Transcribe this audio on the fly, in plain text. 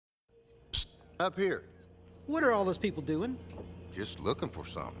Up here. What are all those people doing? Just looking for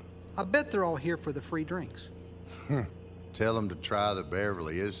something. I bet they're all here for the free drinks. Tell them to try the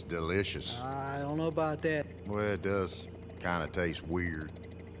Beverly. It's delicious. I don't know about that. Well, it does kind of taste weird.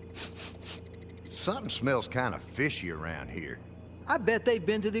 Something smells kind of fishy around here. I bet they've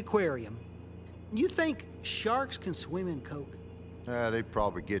been to the aquarium. You think sharks can swim in Coke? They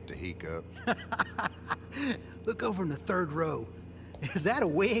probably get the hiccups. Look over in the third row. Is that a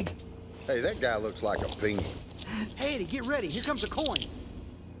wig? Hey, that guy looks like a penguin. Hey, Eddie, get ready. Here comes a coin.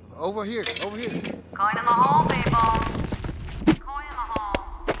 Over here, over here. Coin in the hole, people. Coin in the hole.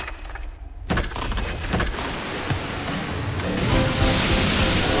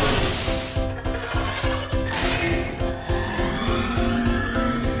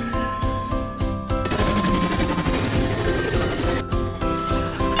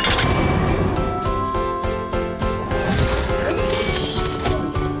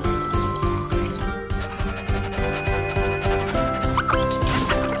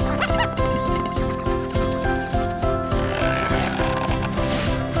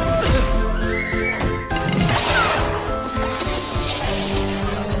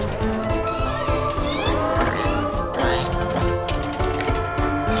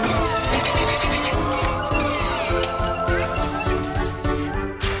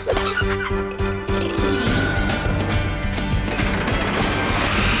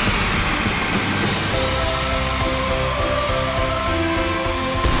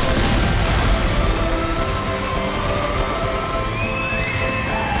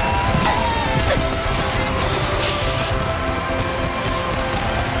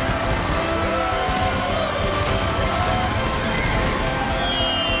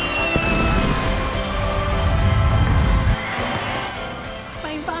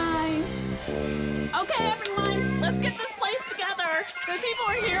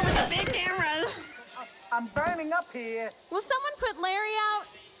 I'm burning up here. Will someone put Larry out?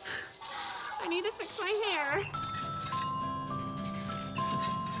 I need to fix my hair.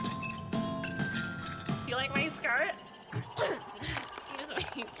 Do you like my skirt?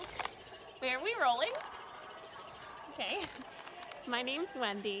 Excuse me. Where are we rolling? Okay. My name's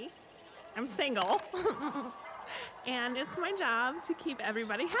Wendy. I'm single. And it's my job to keep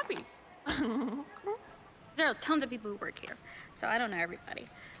everybody happy. There are tons of people who work here, so I don't know everybody.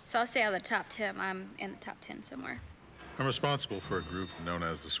 So I'll say out of the top 10, I'm in the top 10 somewhere. I'm responsible for a group known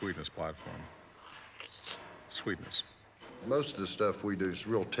as the Sweetness Platform. Sweetness. Most of the stuff we do is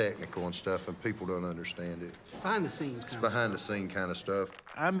real technical and stuff, and people don't understand it. Behind the scenes kind of Behind the scene kind of stuff.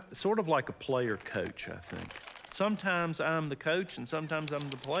 I'm sort of like a player coach, I think. Sometimes I'm the coach, and sometimes I'm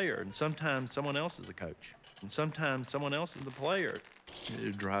the player, and sometimes someone else is the coach, and sometimes someone else is the player.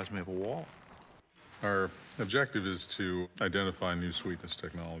 It drives me up a wall. Our objective is to identify new sweetness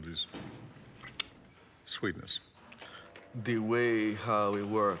technologies. Sweetness. The way how it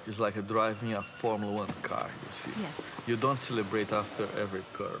works is like driving a Formula 1 car, you see. Yes. You don't celebrate after every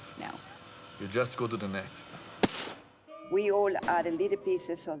curve. No. You just go to the next. We all are the little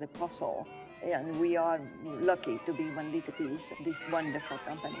pieces of the puzzle, and we are lucky to be one little piece of this wonderful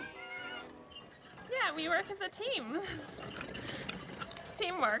company. Yeah, we work as a team.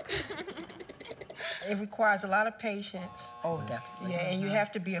 Teamwork. It requires a lot of patience. Oh, definitely. Yeah, and you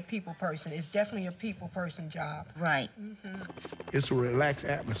have to be a people person. It's definitely a people person job. Right. It's a relaxed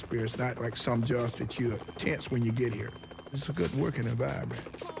atmosphere. It's not like some jobs that you're tense when you get here. It's a good working environment.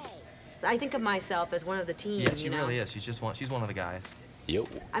 I think of myself as one of the team, Yeah, she really is. She's one of the guys. Yep.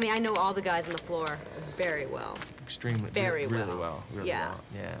 I mean, I know all the guys on the floor very well. Extremely. Very well. Really well. Really Yeah. well.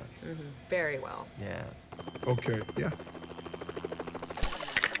 Yeah. Very well. Yeah. Okay, yeah.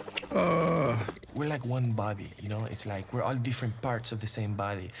 We're like one body, you know? It's like we're all different parts of the same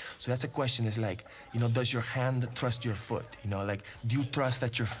body. So that's the question is like, you know, does your hand trust your foot? You know, like, do you trust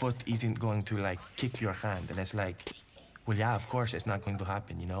that your foot isn't going to like kick your hand? And it's like, well, yeah, of course it's not going to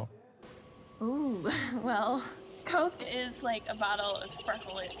happen, you know? Ooh, well, Coke is like a bottle of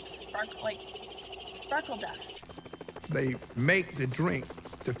sparkle dust. They make the drink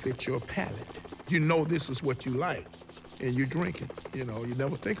to fit your palate. You know this is what you like, and you drink it. You know, you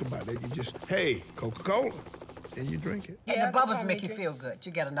never think about it. You just, hey, Coca-Cola, and you drink it. And the bubbles make you feel good.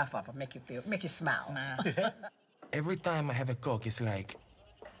 You get enough of them, make you smile. Every time I have a Coke, it's like,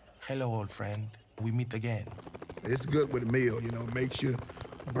 hello, old friend, we meet again. It's good with a meal, you know, makes you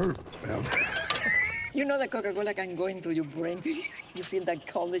burp. You know that Coca-Cola can go into your brain. You feel that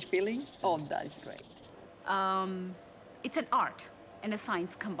college feeling? Oh, that is great. It's an art and a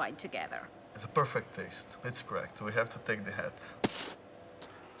science combined together. It's a perfect taste. It's correct. We have to take the hats.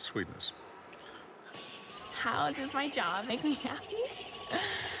 Sweetness. How does my job make me happy?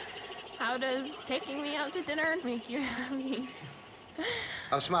 How How does taking me out to dinner make you happy?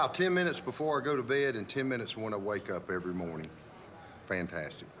 I smile 10 minutes before I go to bed and 10 minutes when I wake up every morning.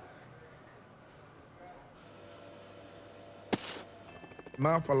 Fantastic.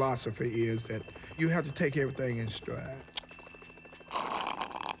 My philosophy is that you have to take everything in stride.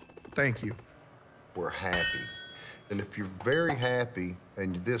 Thank you. We're happy. And if you're very happy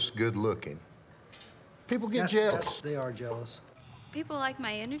and this good looking, people get jealous. They are jealous. People like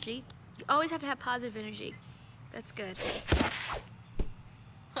my energy. You always have to have positive energy. That's good.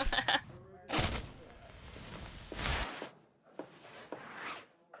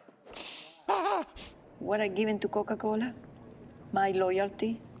 What I given to Coca-Cola, my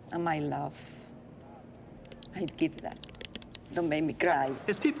loyalty and my love. I'd give that. Don't make me cry.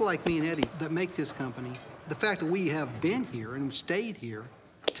 It's people like me and Eddie that make this company. The fact that we have been here and stayed here,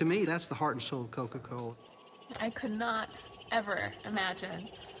 to me, that's the heart and soul of Coca-Cola. I could not ever imagine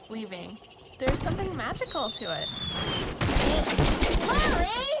leaving. There's something magical to it. Larry!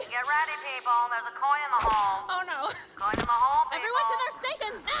 Get ready, people. There's a coin in the hole. Oh, no. Coin in the hole, people. Everyone to their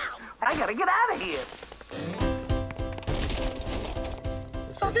stations now! I gotta get out of here.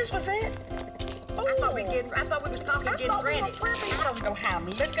 So this was it? Oh. I thought we was talking getting ready. I don't know how I'm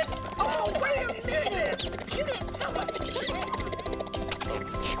looking. Oh, wait a minute. You didn't tell us.